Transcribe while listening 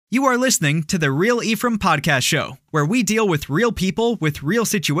You are listening to the Real Ephraim Podcast Show, where we deal with real people with real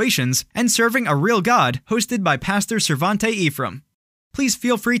situations and serving a real God, hosted by Pastor Servante Ephraim. Please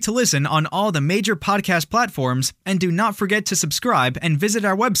feel free to listen on all the major podcast platforms, and do not forget to subscribe and visit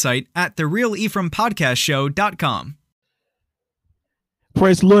our website at therealephraimPodcastShow.com.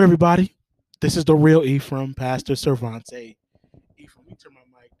 Praise the Lord, everybody. This is the Real Ephraim, Pastor Servante Ephraim. Let me turn my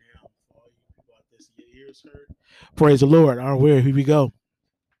mic down for all you people out there so your ears heard. Praise the Lord. All right, here we go.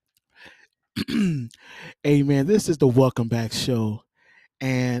 Amen. This is the Welcome Back Show.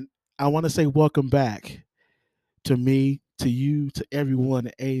 And I want to say welcome back to me, to you, to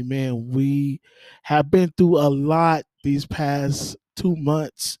everyone. Amen. We have been through a lot these past 2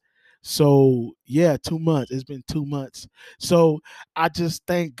 months. So, 2 months. It's been 2 months. So I just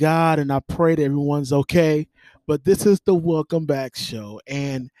thank God and I pray that everyone's okay. But this is the Welcome Back Show.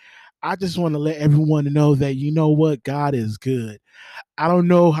 And I just want to let everyone know that, you know what, God is good. I don't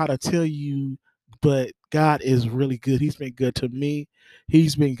know how to tell you, but God is really good. He's been good to me.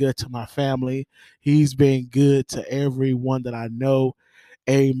 He's been good to my family. He's been good to everyone that I know.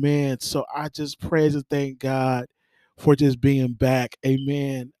 Amen. So I just praise and thank God for just being back.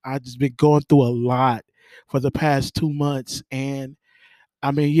 Amen. I just been going through a lot for the past 2 months. And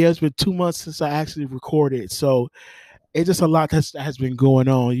I mean, it's been 2 months since I actually recorded. So it's just a lot that has been going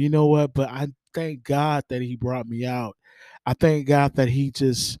on. You know what? But I thank God that he brought me out. I thank God that he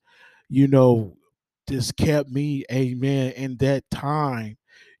just, just kept me, amen, in that time.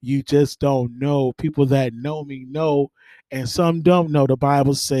 You just don't know. People that know me know, and some don't know. The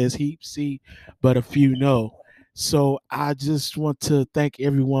Bible says heaps see, but a few know. So I just want to thank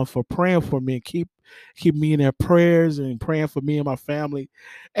everyone for praying for me and keep me in their prayers and praying for me and my family.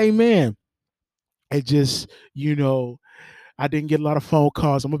 Amen. It just, I didn't get a lot of phone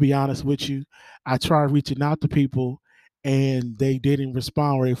calls. I'm going to be honest with you. I tried reaching out to people and they didn't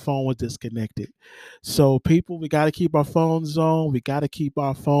respond, or their phone was disconnected. So people, we got to keep our phones on. We got to keep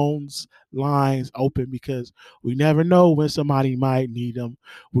our phones lines open, because we never know when somebody might need them.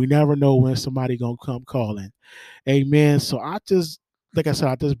 We never know when somebody going to come calling. Amen. So like I said,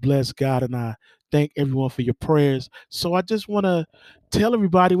 I just bless God and I thank everyone for your prayers. So I just want to tell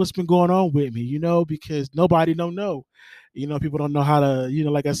everybody what's been going on with me, because nobody don't know. People don't know how to,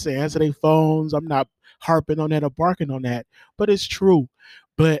 like I said, answer their phones. I'm not harping on that or barking on that, but it's true.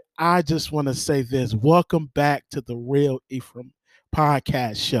 But I just want to say this. Welcome back to the Real Ephraim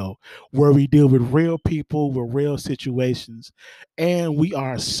Podcast Show, where we deal with real people, with real situations, and we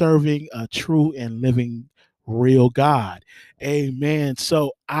are serving a true and living real God. Amen.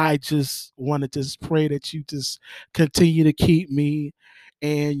 So I just want to just pray that you just continue to keep me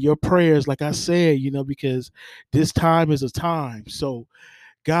and your prayers, like I said, because this time is a time. So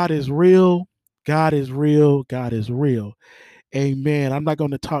God is real. God is real. God is real. Amen. I'm not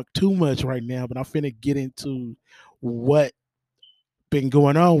going to talk too much right now, but I'm finna get into what been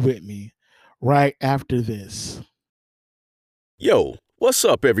going on with me right after this. Yo, what's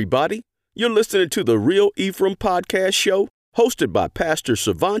up, everybody? You're listening to the Real Ephraim Podcast Show, hosted by Pastor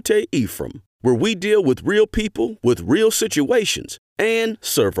Servante Ephraim, where we deal with real people with real situations and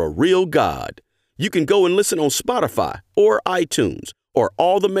serve a real God. You can go and listen on Spotify or iTunes or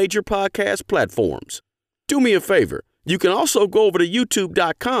all the major podcast platforms. Do me a favor. You can also go over to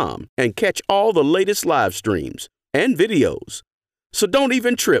youtube.com and catch all the latest live streams and videos. So don't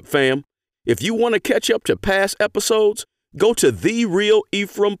even trip, fam. If you want to catch up to past episodes, go to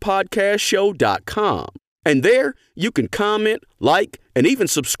therealephrampodcastshow.com. And there you can comment, like, and even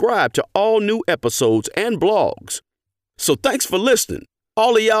subscribe to all new episodes and blogs. So thanks for listening.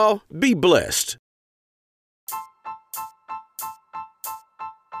 All of y'all, be blessed.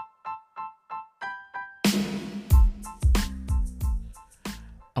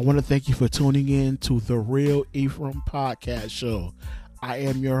 I want to thank you for tuning in to the Real Ephraim Podcast Show. I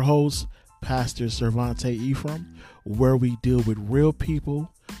am your host, Pastor Servante Ephraim, where we deal with real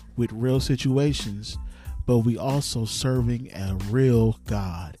people, with real situations, but we also serving a real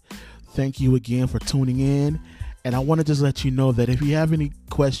God. Thank you again for tuning in. And I want to just let you know that if you have any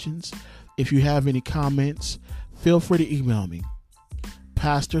questions, if you have any comments, feel free to email me,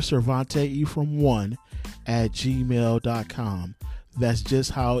 Pastor Servante Ephraim1 at gmail.com. That's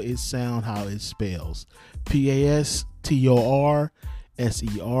just how it sounds, how it spells.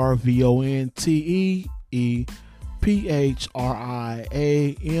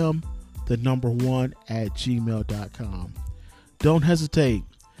 PastorServanteEphraim, the number 1 at gmail.com. Don't hesitate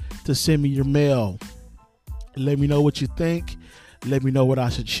to send me your mail. Let me know what you think. Let me know what I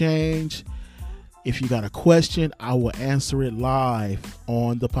should change. If you got a question, I will answer it live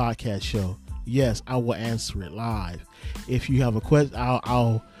on the podcast show. Yes, I will answer it live. If you have a question,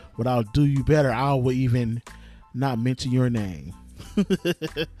 I'll What I'll do you better, I will even not mention your name.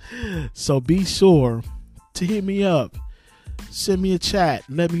 So be sure to hit me up. Send me a chat.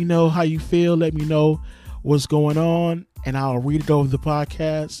 Let me know how you feel. Let me know what's going on. And I'll read it over the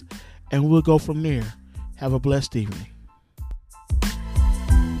podcast. And we'll go from there. Have a blessed evening.